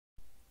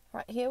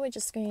Right, here we're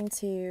just going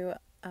to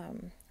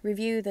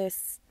review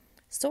this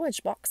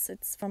storage box.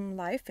 It's from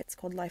Life. It's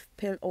called Life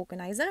Pill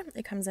Organizer.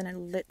 It comes in a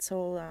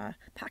little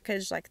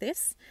package like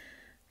this.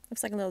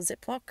 Looks like a little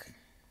Ziploc.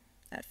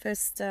 At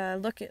first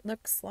look, it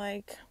looks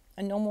like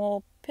a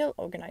normal pill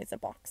organizer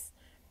box.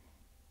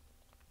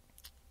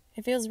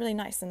 It feels really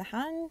nice in the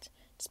hand.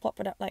 Just plop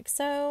it up like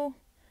so,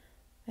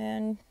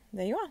 and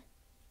there you are.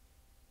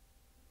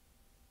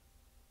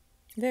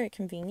 Very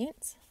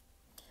convenient.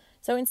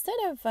 So instead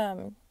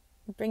of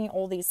bringing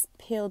all these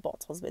pill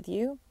bottles with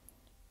you,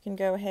 you can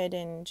go ahead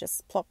and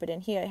just plop it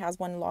in here. It has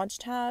one large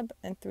tab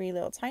and 3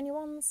 little tiny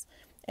ones,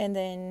 and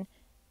then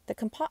the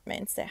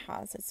compartments it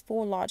has, it's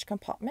 4 large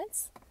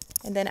compartments,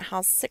 and then it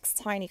has 6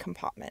 tiny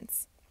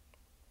compartments.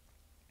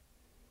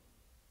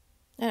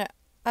 And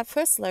at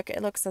first look,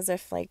 it looks as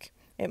if like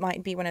it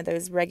might be one of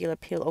those regular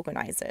pill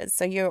organizers.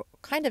 So you're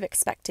kind of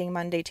expecting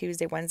Monday,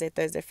 Tuesday, Wednesday,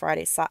 Thursday,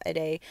 Friday,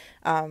 Saturday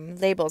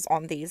labels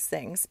on these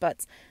things,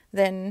 but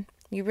then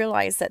you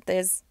realize that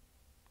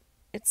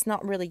it's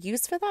not really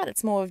used for that.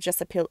 It's more of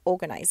just a pill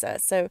organizer.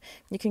 So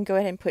you can go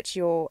ahead and put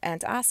your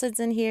antacids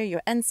in here,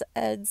 your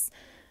NSAIDs,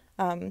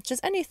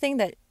 just anything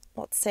that,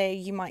 let's say,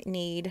 you might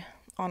need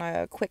on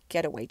a quick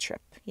getaway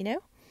trip, you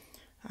know?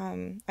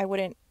 I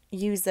wouldn't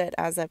use it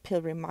as a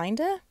pill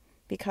reminder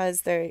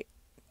because they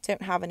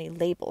don't have any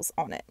labels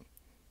on it.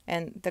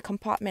 And the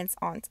compartments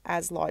aren't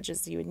as large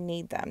as you would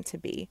need them to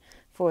be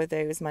for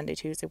those Monday,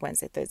 Tuesday,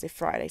 Wednesday, Thursday,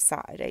 Friday,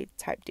 Saturday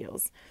type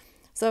deals.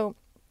 So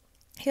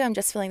here I'm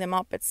just filling them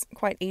up. It's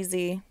quite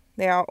easy.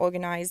 They are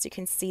organized. You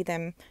can see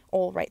them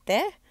all right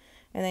there.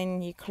 And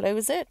then you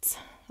close it.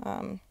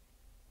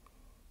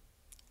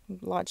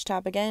 Large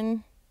tab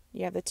again.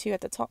 You have the 2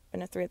 at the top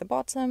and a 3 at the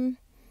bottom.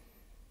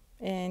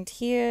 And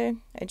here,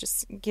 I'm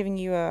just giving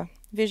you a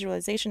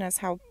visualization as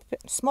how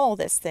small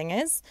this thing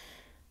is.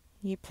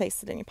 You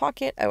place it in your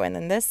pocket. Oh, and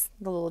then this,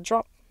 the little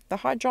drop, the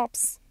hard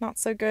drops, not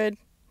so good.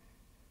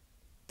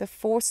 The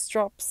force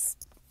drops,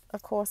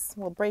 of course,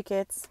 will break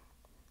it.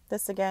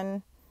 This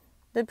again,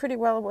 did pretty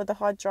well with the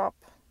hard drop.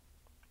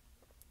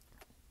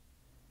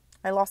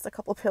 I lost a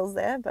couple pills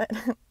there, but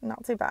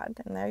not too bad.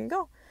 And there you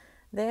go.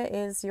 There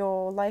is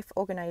your Life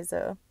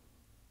Organizer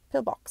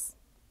pill box.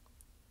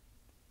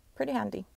 Pretty handy.